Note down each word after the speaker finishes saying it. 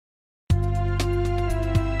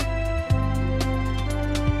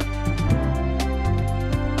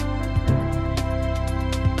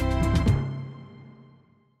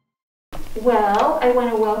Well, I want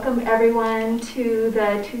to welcome everyone to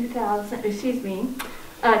the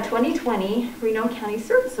 2020 Reno County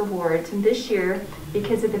Service Awards. And this year,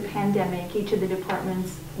 because of the pandemic, each of the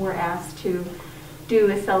departments were asked to do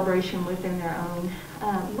a celebration within their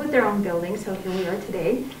own building. So here we are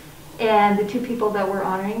today. And the two people that we're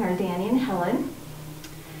honoring are Danny and Helen.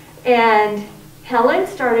 And Helen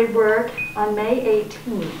started work on May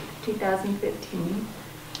 18th, 2015.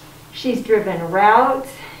 She's driven routes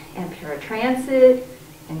and paratransit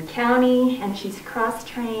and county, and she's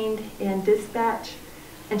cross-trained in dispatch.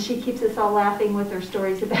 And she keeps us all laughing with her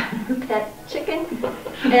stories about her pet chicken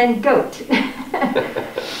and goat.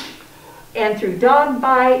 And through dog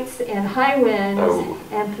bites and high winds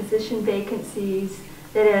and position vacancies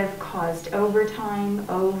that have caused overtime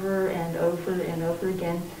over and over and over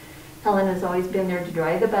again, Helen has always been there to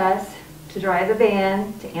drive the bus, to drive the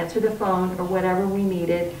van, to answer the phone, or whatever we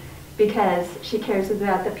needed, because she cares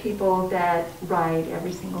about the people that ride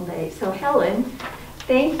every single day. So Helen,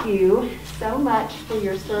 thank you so much for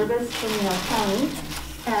your service to Reno County,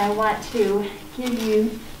 and I want to give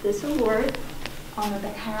you this award on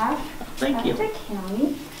behalf of the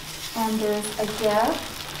county. And there's a gift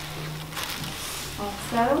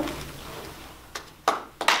also.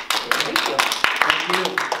 Thank you. Thank you.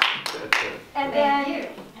 And then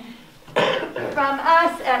from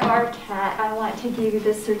us at RCAT, I want to give you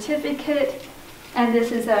this certificate, and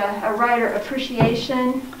this is a rider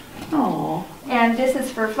appreciation. Oh. And this is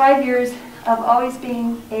for 5 years of always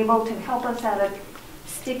being able to help us out of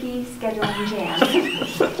sticky scheduling jams.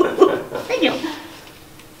 Thank you.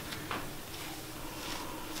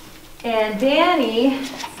 And Danny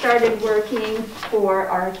started working for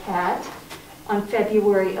RCAT on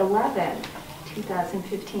February 11th,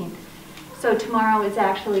 2015. So tomorrow is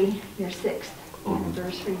actually your 6th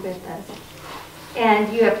anniversary with us.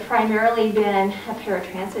 And you have primarily been a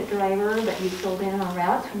paratransit driver, but you filled in on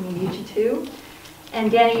routes when we need you to. And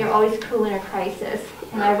Danny, you're always cool in a crisis,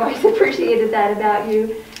 and I've always appreciated that about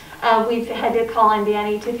you. We've had to call on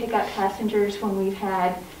Danny to pick up passengers when we've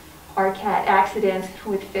had RCAT accidents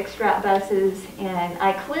with fixed route buses. And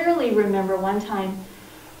I clearly remember one time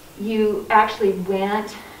you actually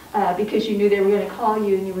went because you knew they were going to call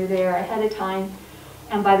you, and you were there ahead of time.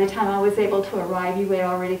 And by the time I was able to arrive, you had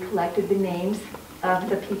already collected the names of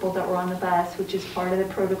the people that were on the bus, which is part of the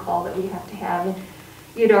protocol that we have to have. And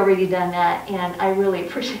you'd already done that, and I really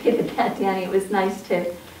appreciated that, Danny. It was nice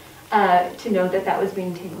to know that that was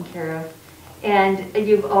being taken care of. And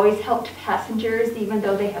you've always helped passengers, even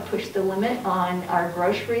though they have pushed the limit on our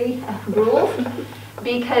grocery rules,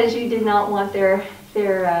 because you did not want their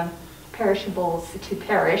perishables to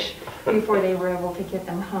perish before they were able to get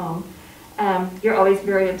them home. You're always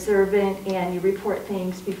very observant, and you report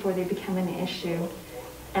things before they become an issue.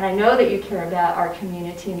 And I know that you care about our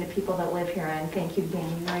community and the people that live here, and thank you,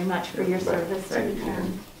 Danny, very much for your service to the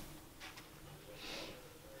county.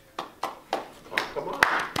 Come on.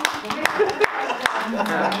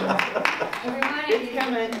 It's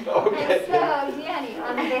coming. Okay. And so, Danny,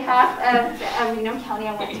 on behalf of Reno County,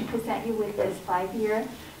 I want to present you with this 5-year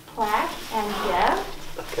plaque and gift.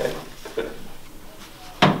 Okay.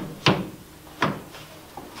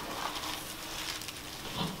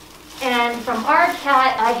 And from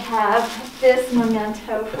RCAT, I have this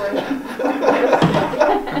memento for you.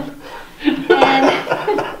 And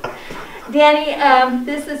Danny,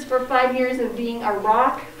 this is for 5 years of being a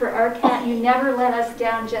rock for RCAT. You never let us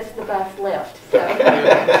down, just the bus lift. So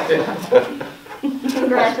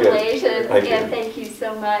congratulations, and thank you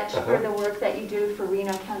so much for the work that you do for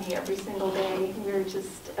Reno County every single day. We're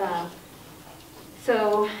just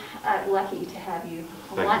so lucky to have you.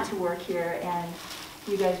 I want to work here, and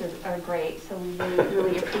you guys are great, so we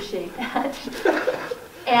really appreciate that.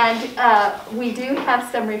 And we do have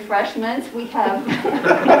some refreshments. We have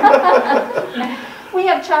we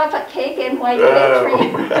have chocolate cake and white cake for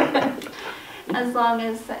you, as long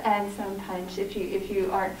as and some punch if you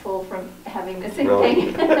aren't full from having this thing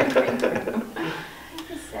in the break room.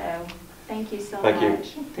 So thank you so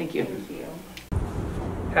much. Thank you. Thank you.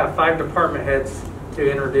 Have 5 department heads to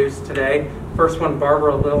introduce today. First one,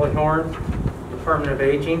 Barbara Lillyhorn, Department of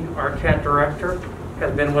Aging, RCAT Director,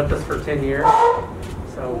 has been with us for 10 years.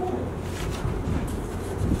 So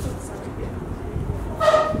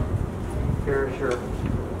here's your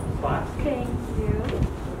plaque. Thank you.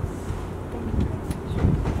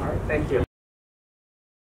 All right, thank you.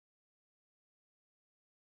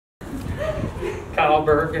 Kyle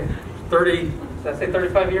Berg, 30, did I say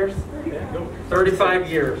 35 years? 35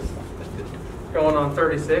 years. Going on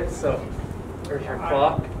 36, so there's your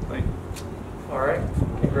clock. All right,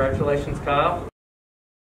 congratulations, Kyle.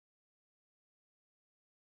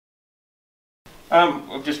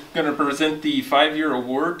 I'm just going to present the 5-year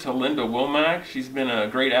award to Linda Womack. She's been a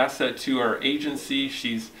great asset to our agency.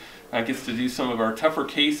 She's gets to do some of our tougher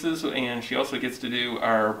cases, and she also gets to do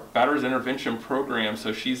our batterers intervention program,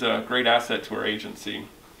 so she's a great asset to our agency.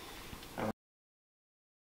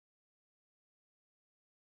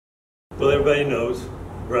 Well, everybody knows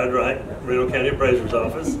Brad Wright, Reno County Appraiser's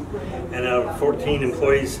Office, and out of 14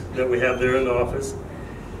 employees that we have there in the office,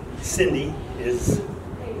 Cindy has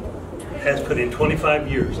put in 25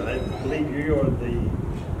 years. I believe you are the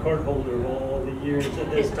card holder of all the years at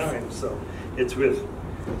this time, so it's with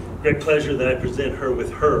great pleasure that I present her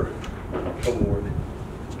with her award.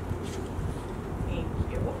 Thank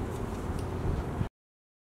you.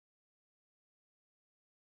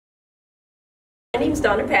 My name's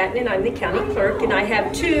Donna Patton, and I'm the county clerk, and I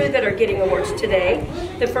have 2 that are getting awards today.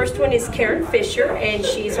 The first one is Karen Fisher, and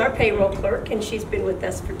she's our payroll clerk, and she's been with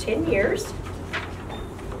us for 10 years.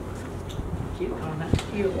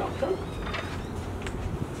 You're welcome.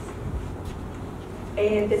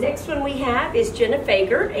 And the next one we have is Jenna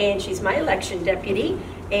Fager, and she's my election deputy,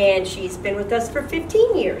 and she's been with us for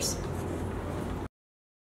 15 years.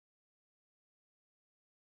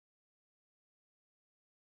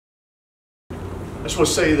 I just want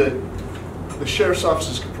to say that the Sheriff's Office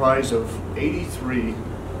is comprised of 83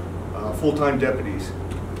 full-time deputies,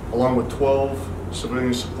 along with 12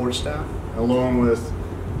 civilian support staff, along with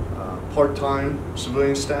part-time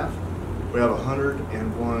civilian staff. We have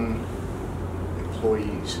 101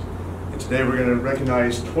 employees. And today we're going to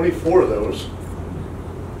recognize 24 of those.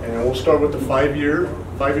 And we'll start with the 5-year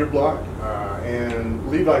block. And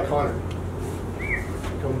Levi Connor.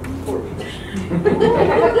 Come forward.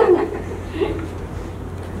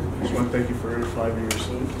 Just want to thank you for your 5 years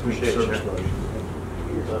of service, buddy.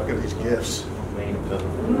 Look at these gifts.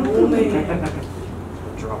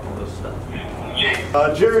 Drop all this stuff.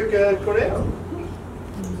 Jarek Correa.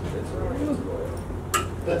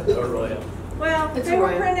 Arroyo. Well, they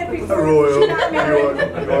were printed before. Arroyo,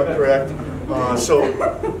 you are correct. So,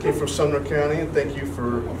 came from Sumner County, and thank you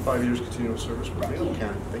for 5 years continuous service with Reno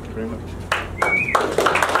County. Thank you very much.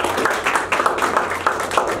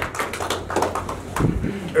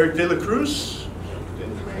 Eric De La Cruz.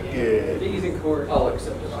 He's in court. I'll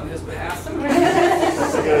accept it on his behalf. I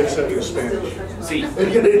gotta accept the Spanish. See.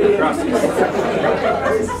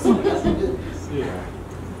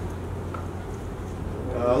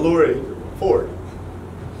 Lori Ford.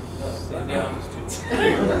 Stand down.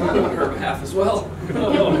 On her behalf as well.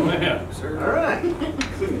 Oh man. Sir. All right.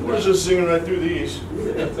 We're just singing right through these.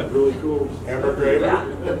 That's really cool. Amber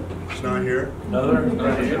Graver. She's not here. Another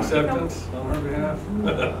acceptance on her behalf.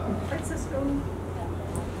 Francisco.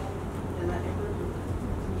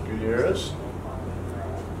 Gutierrez.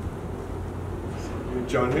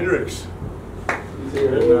 John Hendricks.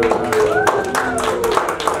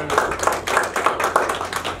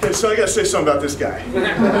 Okay, so I gotta say something about this guy.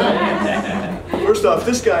 First off,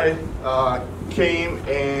 this guy came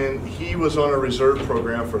and he was on a reserve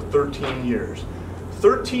program for 13 years.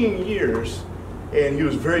 13 years, and he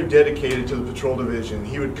was very dedicated to the patrol division.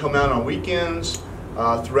 He would come out on weekends,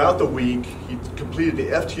 throughout the week. He completed the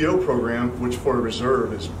FTO program, which for a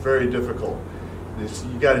reserve is very difficult.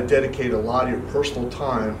 You got to dedicate a lot of your personal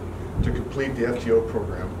time to complete the FTO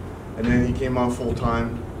program. And then he came on full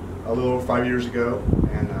time a little over 5 years ago,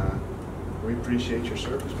 and we appreciate your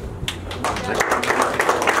service.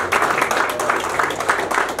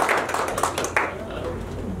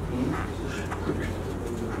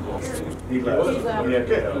 He left. Yeah,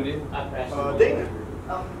 okay. Dana.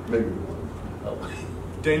 Maybe.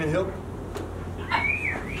 Dana Hill.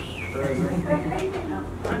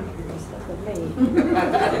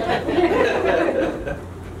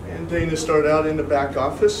 And Dana started out in the back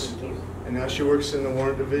office, and now she works in the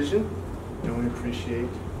warrant division, and we appreciate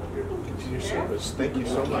your continued service. Thank you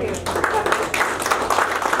so much.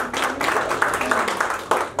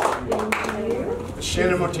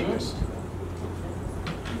 Shannon Martinez.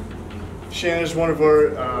 Shannon is one of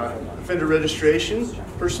our offender registration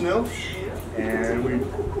personnel, and we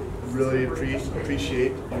really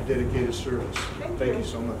appreciate your dedicated service. Thank you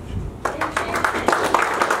so much.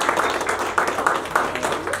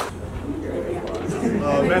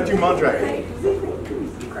 Matthew Mondrag.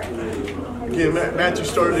 Again, Matthew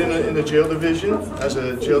started in the jail division as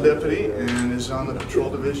a jail deputy and is on the patrol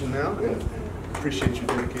division now, and appreciate your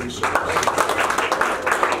dedicated service.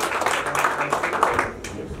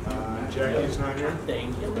 Jackie's not here?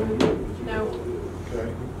 Thank you. No. Okay.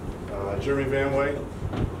 Jeremy Van Way.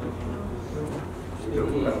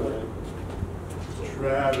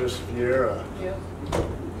 Travis Vieira. Yep.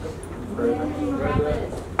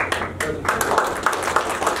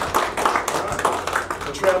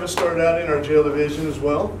 Travis started out in our jail division as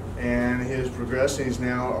well, and he has progressed, and he's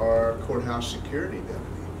now our courthouse security deputy.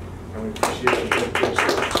 And we appreciate the dedication.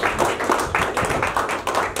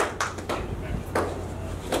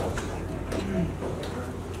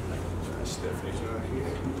 Stephanie's not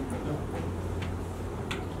here.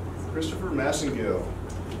 Christopher Massengill.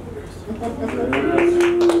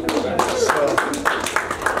 So,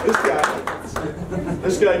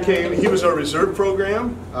 this guy came, he was our reserve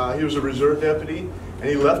program, he was a reserve deputy, and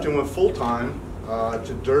he left and went full-time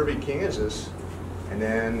to Derby, Kansas, and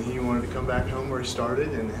then he wanted to come back home where he started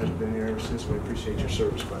and has been here ever since. We appreciate your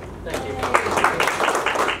service, buddy. Thank you.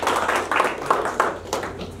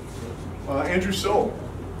 Andrew Soule.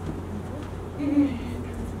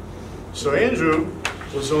 So Andrew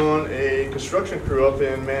was on a construction crew up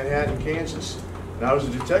in Manhattan, Kansas. And I was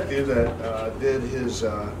a detective that did his,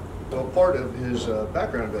 part of his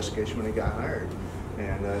background investigation when he got hired.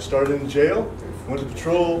 And started in jail, went to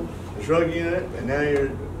patrol the drug unit, and now you're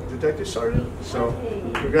a detective sergeant. So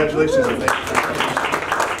congratulations and thank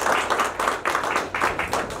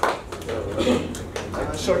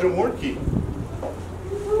you. Sergeant Warnke.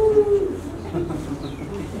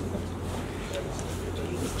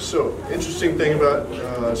 So, interesting thing about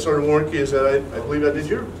Sergeant Warnke is that I believe I did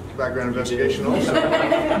your background investigation also.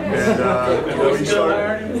 And you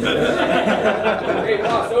started.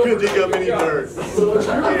 Couldn't dig up any dirt.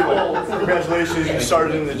 Anyway, congratulations, you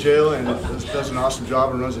started in the jail and does an awesome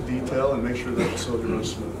job and runs a detail and makes sure that the facility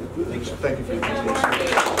runs smoothly. Thank you for your dedication.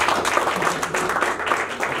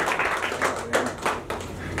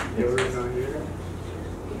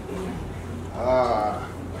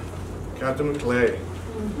 Captain McClay.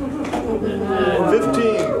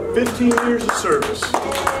 15 years of service. So,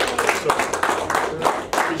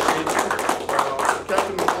 appreciate it.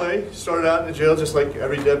 Captain McClay started out in the jail just like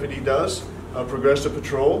every deputy does, progressed to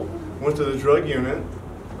patrol, went to the drug unit,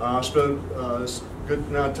 spent a good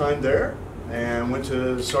amount of time there, and went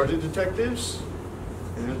to sergeant detectives,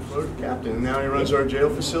 and then promoted to captain. And now he runs our jail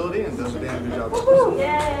facility and does a damn good job.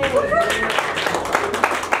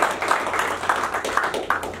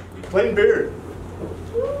 Clayton Beard.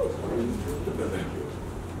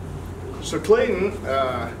 So Clayton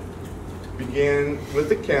began with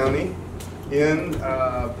the county in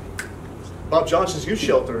Bob Johnson's youth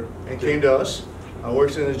shelter and came to us.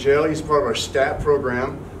 Works in the jail. He's part of our STAT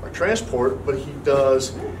program, our transport, but he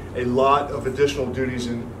does a lot of additional duties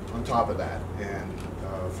on top of that. And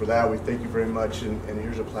for that, we thank you very much. And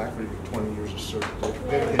here's a plaque for your 20 years of service.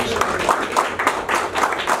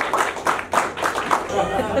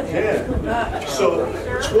 Yeah. So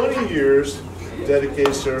 20 years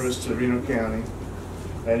dedicated service to Reno County.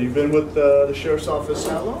 And you've been with the Sheriff's Office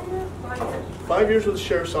how long? 5 years with the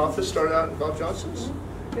Sheriff's Office, started out in Bob Johnson's.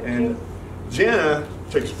 And Jana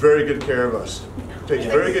takes very good care of us. Takes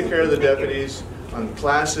very good care of the deputies on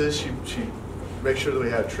classes. She makes sure that we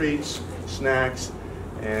have treats, snacks,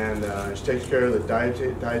 and she takes care of the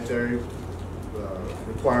dietary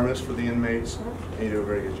requirements for the inmates. And you do a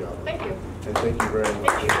very good job. Thank you. And thank you very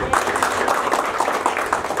much.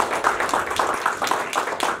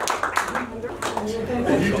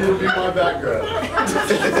 You didn't do my background.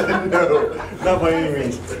 No, not by any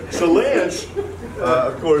means. So Lance,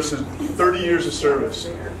 of course, is 30 years of service.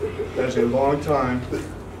 That's a long time,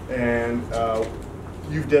 and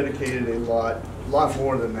you've dedicated a lot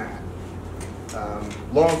more than that.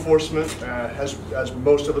 Law enforcement, as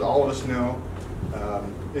most of it, all of us know,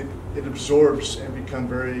 it absorbs and become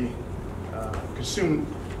very consume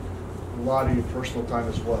a lot of your personal time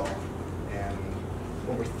as well. And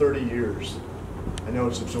over 30 years, I know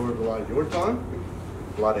it's absorbed a lot of your time,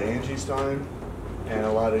 a lot of Angie's time, and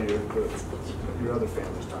a lot of your other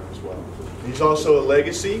family's time as well. He's also a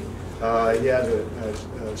legacy. He has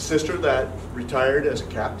a sister that retired as a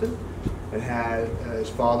captain and had his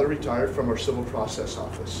father retired from our civil process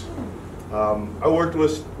office. I worked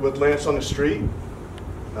with Lance on the street.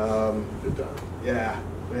 Good time. Yeah,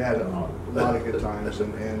 we had a lot of good times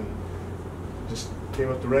and just came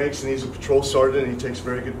up the ranks, and he's a patrol sergeant, and he takes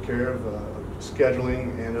very good care of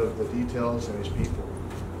scheduling and of the details and his people.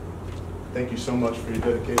 Thank you so much for your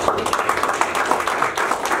dedication.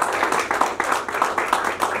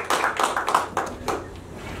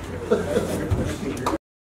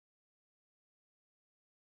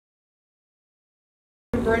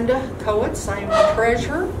 Brenda Coates, I am the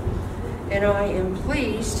treasurer, and I am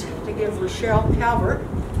pleased to give Rochelle Calvert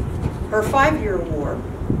her 5-year award.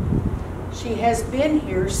 She has been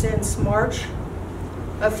here since March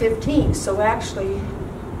of 15, so actually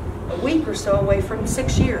a week or so away from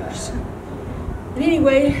 6 years. And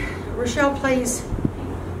anyway, Rochelle plays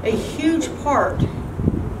a huge part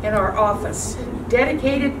in our office.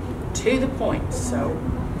 dedicated to the point. So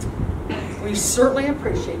we certainly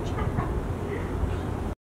appreciate you.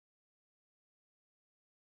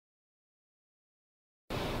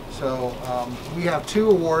 So we have 2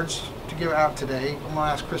 awards to give out today. I'm going to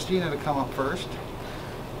ask Christina to come up first.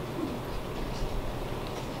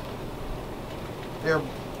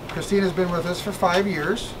 Christina's been with us for 5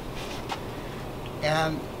 years,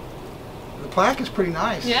 and the plaque is pretty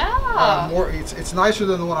nice. Yeah. It's nicer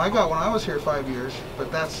than the one I got when I was here 5 years,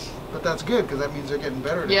 but that's good because that means they're getting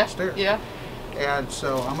better downstairs. Yeah. And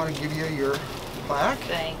so I'm going to give you your plaque.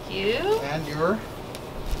 Thank you. And your.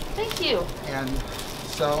 Thank you. And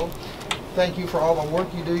so, thank you for all the work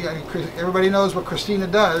you do. I mean, everybody knows what Christina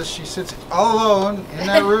does. She sits all alone in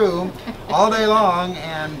that room all day long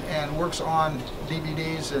and works on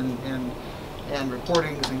DVDs and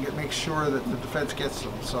reportings and makes sure that the defense gets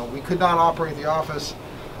them. So we could not operate the office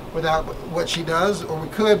without what she does, or we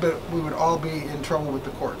could, but we would all be in trouble with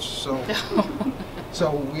the courts. So,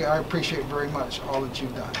 I appreciate very much all that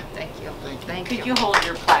you've done. Thank you. Thank you. Thank Could you. you hold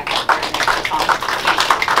your plaque up there, Mr. Thomas?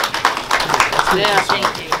 Yeah, thank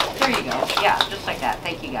you. There you go. Yeah, just like that.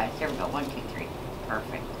 Thank you, guys. There we go. 1, 2, 3.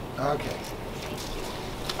 Perfect. Okay.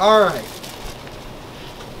 All right.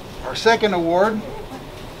 Our second award.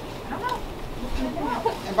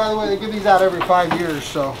 And by the way, they give these out every 5 years,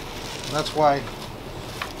 so that's why.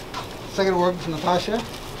 Second award is Natasha.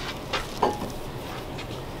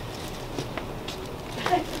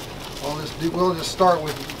 We'll just start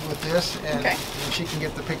with this, and she can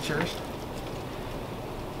get the pictures.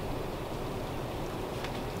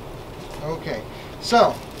 Okay.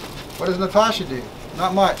 So, what does Natasha do?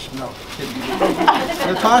 Not much. No, kidding.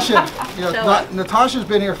 Natasha, Natasha's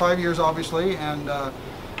been here 5 years, obviously, and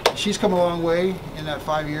she's come a long way in that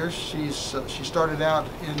 5 years. She started out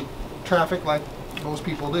in traffic like most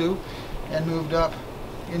people do, and moved up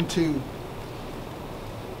into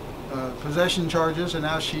possession charges, and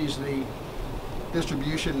now she's the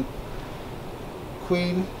distribution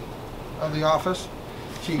queen of the office.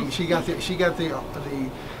 She got the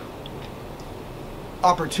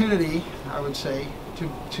opportunity, I would say,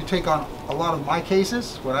 to take on a lot of my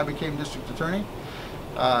cases when I became district attorney,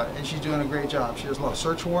 and she's doing a great job. She does a lot of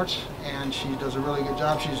search warrants, and she does a really good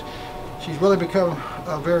job. She's really become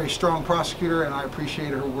a very strong prosecutor, and I appreciate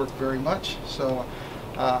her work very much. So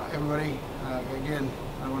everybody, again,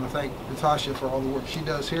 I want to thank Natasha for all the work she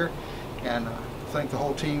does here, and thank the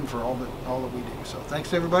whole team for all that we do. So thanks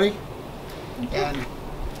to everybody. And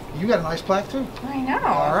you got a nice plaque too. I know.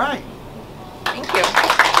 All right. Thank you.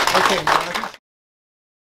 Okay.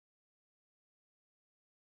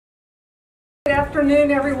 Good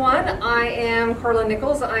afternoon, everyone. I am Carla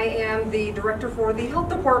Nichols. I am the director for the health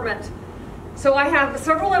department. So I have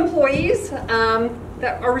several employees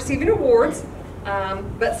that are receiving awards,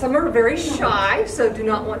 but some are very shy, so do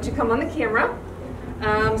not want to come on the camera.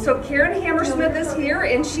 So Karen Hammersmith is here,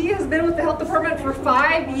 and she has been with the health department for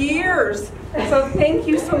 5 years. So thank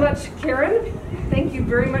you so much, Karen. Thank you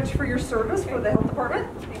very much for your service for the health department.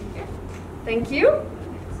 Thank you.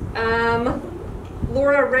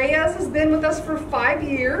 Laura Reyes has been with us for 5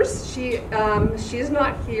 years. She is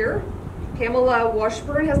not here. Pamela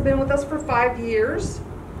Washburn has been with us for 5 years.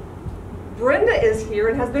 Brenda is here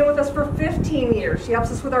and has been with us for 15 years. She helps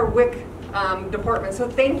us with our WIC department. So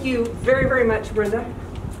thank you very, very much, Brenda,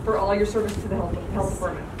 for all your service to the health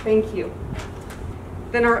department. Thank you.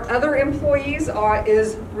 Then our other employees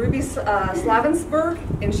is Ruby Slavensberg,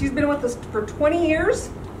 and she's been with us for 20 years.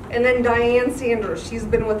 And then Diane Sanders, she's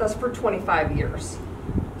been with us for 25 years.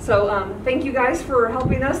 So thank you guys for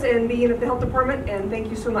helping us and being at the health department, and thank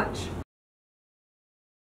you so much.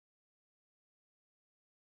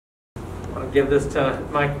 I want to give this to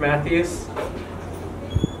Mike Matthews.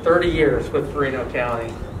 30 years with Reno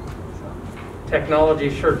County. Technology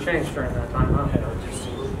sure changed during that time, huh?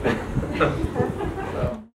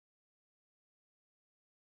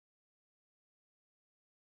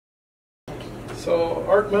 So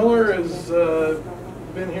Art Miller has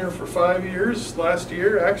been here for 5 years. Last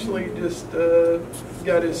year, actually, just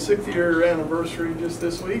got his 6th year anniversary just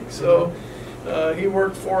this week. So he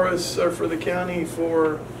worked for us, for the county,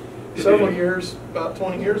 for several years, about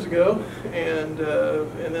 20 years ago, and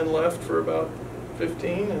then left for about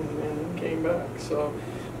 15 and came back. So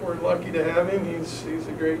we're lucky to have him. He's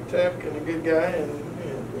a great tech and a good guy,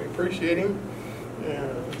 and we appreciate him.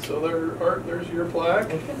 And so Art, there's your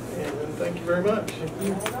plaque, and thank you very much.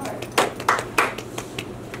 You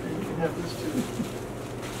can have this too.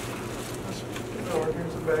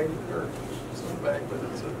 Here's a bag, or it's not a bag, but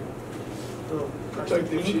it's a little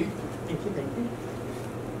protective sheet. Thank you, thank you.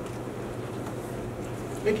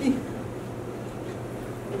 Mickey?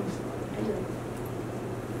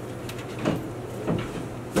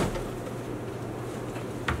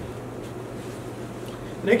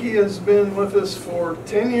 Nikki has been with us for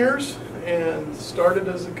 10 years and started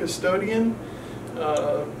as a custodian,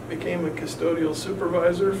 became a custodial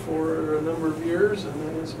supervisor for a number of years, and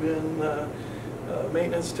then has been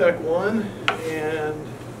maintenance tech 1 and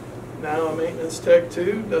now a maintenance tech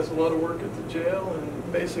 2, does a lot of work at the jail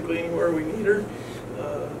and basically anywhere we need her.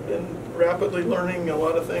 Been rapidly learning a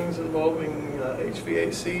lot of things involving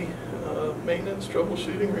HVAC maintenance,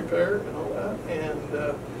 troubleshooting, repair, and all that.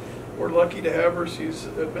 And we're lucky to have her. She's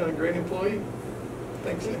been a great employee.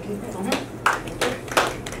 Thanks, Nikki.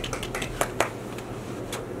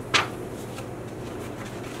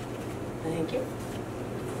 Thank you.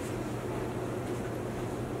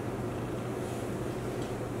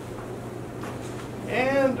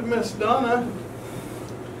 And Miss Donna.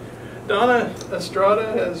 Donna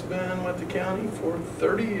Estrada has been with the county for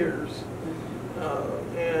 30 years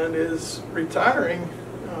and is retiring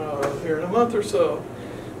here in a month or so.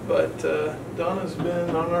 But Donna's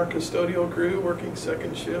been on our custodial crew working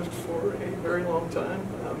second shift for a very long time.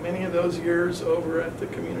 Many of those years over at the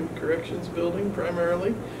Community Corrections Building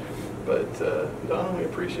primarily. But Donna, we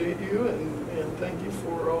appreciate you and thank you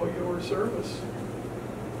for all your service.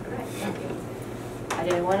 Great, thank you. I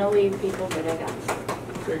didn't want to leave people, but I got some.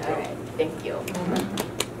 There you go. All right, thank you.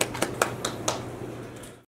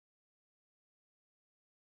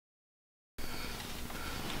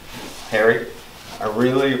 Harry, I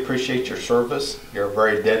really appreciate your service. You're a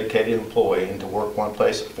very dedicated employee, and to work one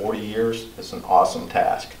place at 40 years is an awesome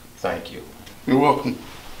task. Thank you. You're welcome.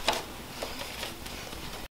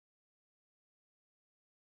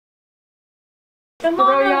 Come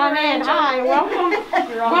on in. Hi, welcome.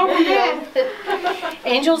 Welcome in.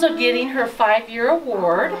 Angel's getting her 5-year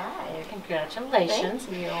award. Congratulations.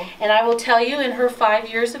 Thank you. And I will tell you, in her 5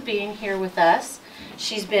 years of being here with us,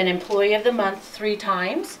 she's been Employee of the Month 3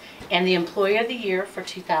 times and the Employee of the Year for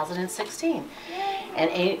 2016.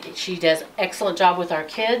 And she does an excellent job with our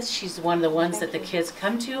kids. She's one of the ones that the kids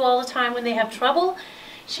come to all the time when they have trouble.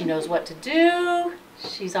 She knows what to do.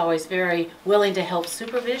 She's always very willing to help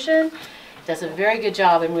supervision. Does a very good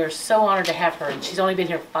job, and we're so honored to have her. And she's only been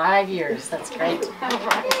here 5 years. That's great.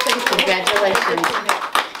 Congratulations.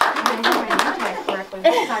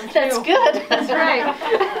 That's good. That's right.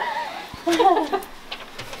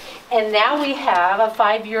 And now we have a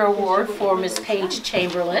 5-year award for Miss Paige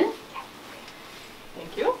Chamberlain.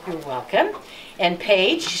 Thank you. You're welcome. And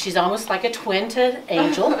Paige, she's almost like a twin to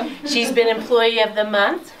Angel. She's been Employee of the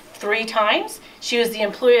Month 3 times. She was the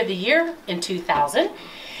Employee of the Year in 2000.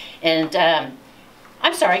 And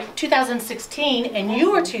I'm sorry, 2016, and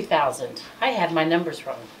you were 2000. I had my numbers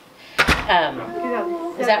wrong.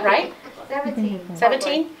 Is that right? 17.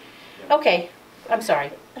 17? Okay, I'm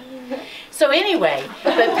sorry. So anyway,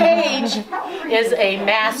 but Paige is a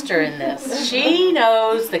master in this. She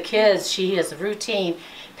knows the kids. She has a routine.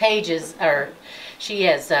 She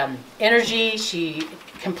has energy. She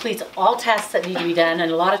completes all tasks that need to be done,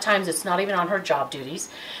 and a lot of times it's not even on her job duties,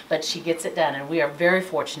 but she gets it done, and we are very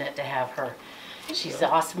fortunate to have her. She's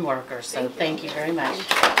an awesome worker, so thank you very much.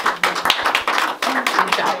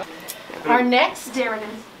 Good job. Our next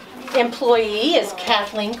employee is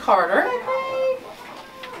Kathleen Carter.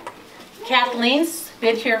 Kathleen's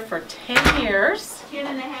been here for 10 years. 10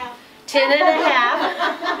 and a half. 10 and a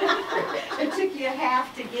half. It took you a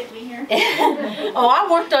half to get me here. Oh, I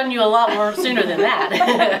worked on you a lot more sooner than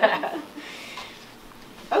that.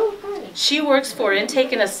 Oh, good. She works for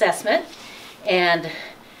Intake and Assessment and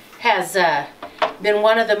has been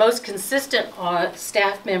one of the most consistent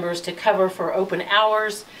staff members to cover for open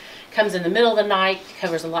hours, comes in the middle of the night,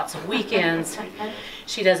 covers lots of weekends.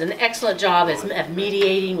 She does an excellent job of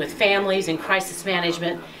mediating with families and crisis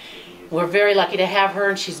management. We're very lucky to have her,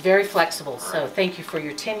 and she's very flexible. So thank you for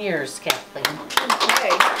your 10 years, Kathleen.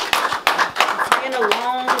 Okay. It's been a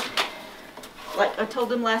long, like I told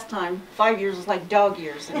them last time, 5 years is like dog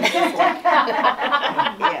years. And it's like,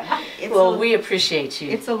 yeah. Well, we appreciate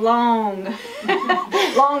you. It's a long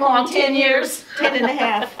 10 years, 10 and a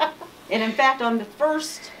half. And in fact, I'm the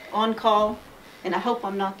first on call, and I hope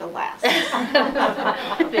I'm not the last.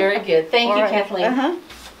 Very good. Thank you, Kathleen.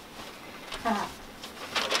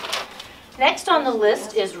 Next on the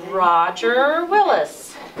list is Roger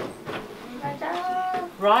Willis.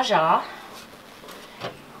 Raja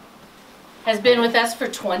has been with us for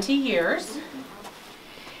 20 years,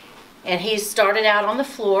 and he's started out on the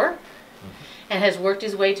floor and has worked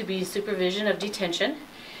his way to be supervision of detention.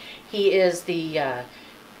 He is the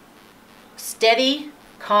steady,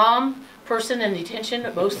 calm person in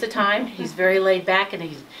detention most of the time. He's very laid back, and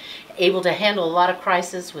he's able to handle a lot of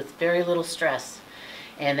crisis with very little stress.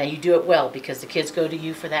 and that you do it well because the kids go to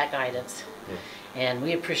you for that guidance. Yeah. And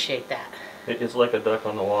we appreciate that. It's like a duck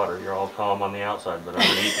on the water. You're all calm on the outside, but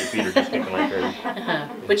underneath your feet are just kicking like crazy.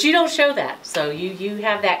 But you don't show that, so you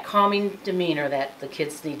have that calming demeanor that the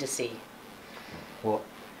kids need to see. Well,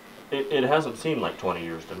 it hasn't seemed like 20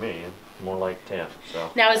 years to me. More like 10.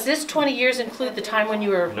 So. Now, is this 20 years include the time when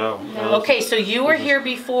you were? No. Okay, so you were here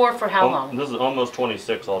before for how long? This is almost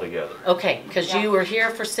 26 altogether. Okay, because you were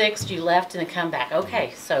here for 6, you left and then come back.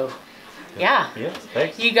 Okay, so yeah. Yes,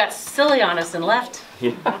 thanks. You got silly on us and left.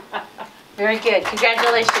 Yeah. Very good.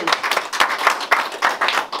 Congratulations.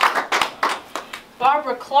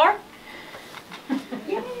 Barbara Clark.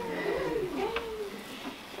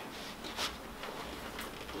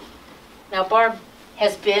 Now, Barb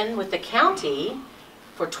has been with the county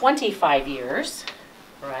for 25 years,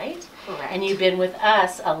 right? Correct. And you've been with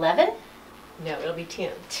us 11? No, it'll be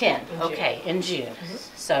 10. 10, In okay, June. in June.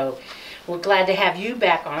 So we're glad to have you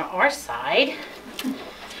back on our side.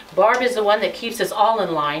 Barb is the one that keeps us all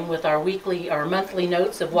in line with our monthly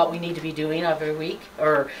notes of what we need to be doing every week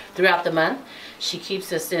or throughout the month. She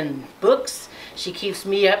keeps us in books. She keeps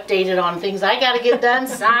me updated on things I got to get done,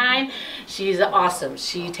 sign. She's awesome.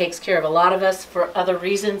 She takes care of a lot of us for other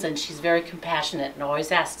reasons, and she's very compassionate and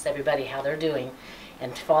always asks everybody how they're doing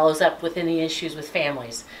and follows up with any issues with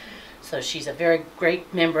families. So she's a very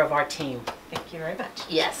great member of our team. Thank you very much.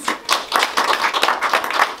 Yes.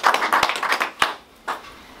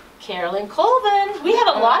 Carolyn Colvin. We have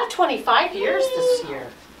a lot of 25 years this year.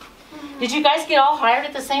 Did you guys get all hired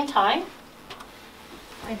at the same time?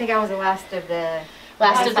 I think I was the last of the...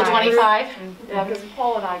 Last of the 25? Yeah, because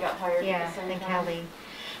Paul and I got hired Yeah, at the I same think time. Kelly.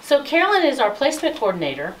 So Carolyn is our placement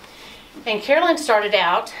coordinator, and Carolyn started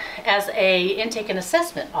out as a intake and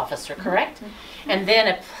assessment officer, correct? And then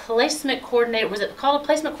a placement coordinator, was it called a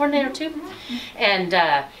placement coordinator too? And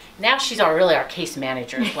now she's really our case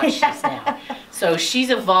manager is what she's now. So she's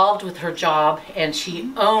evolved with her job, and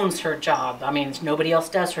she owns her job. I mean, nobody else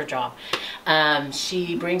does her job.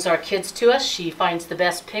 She brings our kids to us. She finds the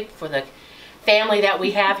best pick for the family that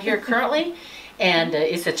we have here currently. And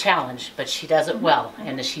it's a challenge, but she does it well,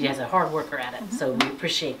 and she is a hard worker at it. So we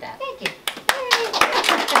appreciate that. Thank you.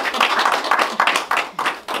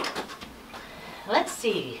 Let's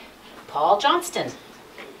see. Paul Johnston.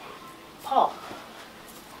 Paul.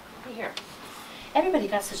 Right here. Everybody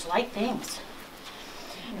got such light things.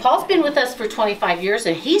 Paul's been with us for 25 years,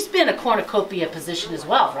 and he's been a cornucopia position as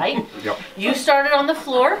well, right? Yep. You started on the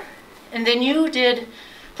floor, and then you did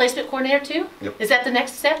placement coordinator too? Yep. Is that the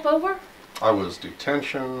next step over? I was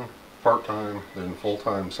detention, part-time, then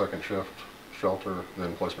full-time second shift, shelter,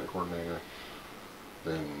 then placement coordinator,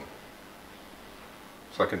 then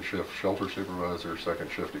second shift shelter supervisor, second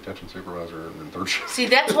shift detention supervisor, and then third shift. See,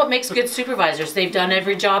 that's what makes good supervisors. They've done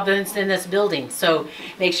every job that's in this building, so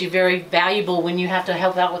it makes you very valuable when you have to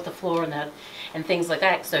help out with the floor and things like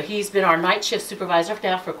that. So he's been our night shift supervisor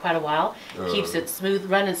now for quite a while. Keeps it smooth,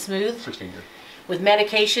 running smooth. 16 years. With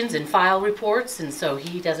medications and file reports, and so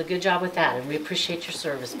he does a good job with that, and we appreciate your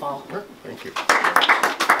service, Paul. Thank you.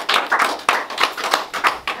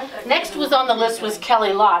 Next was on the list was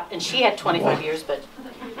Kelly Lott, and she had 25 years, but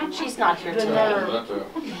she's not here today.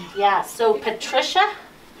 Yeah, so Patricia,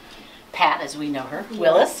 Pat as we know her,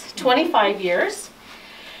 Willis, 25 years.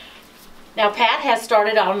 Now Pat has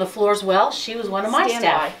started out on the floor as well. She was one of my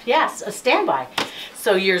staff. Yes, a standby.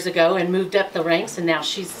 So years ago, and moved up the ranks, and now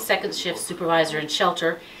she's second shift supervisor in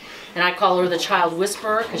shelter. And I call her the child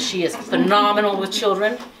whisperer because she is phenomenal with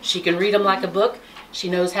children. She can read them like a book. She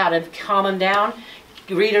knows how to calm them down,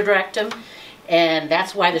 redirect them, and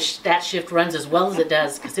that's why that shift runs as well as it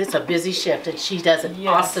does, because it's a busy shift, and she does an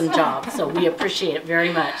awesome job. So we appreciate it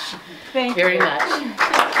very much. Thank very you. much.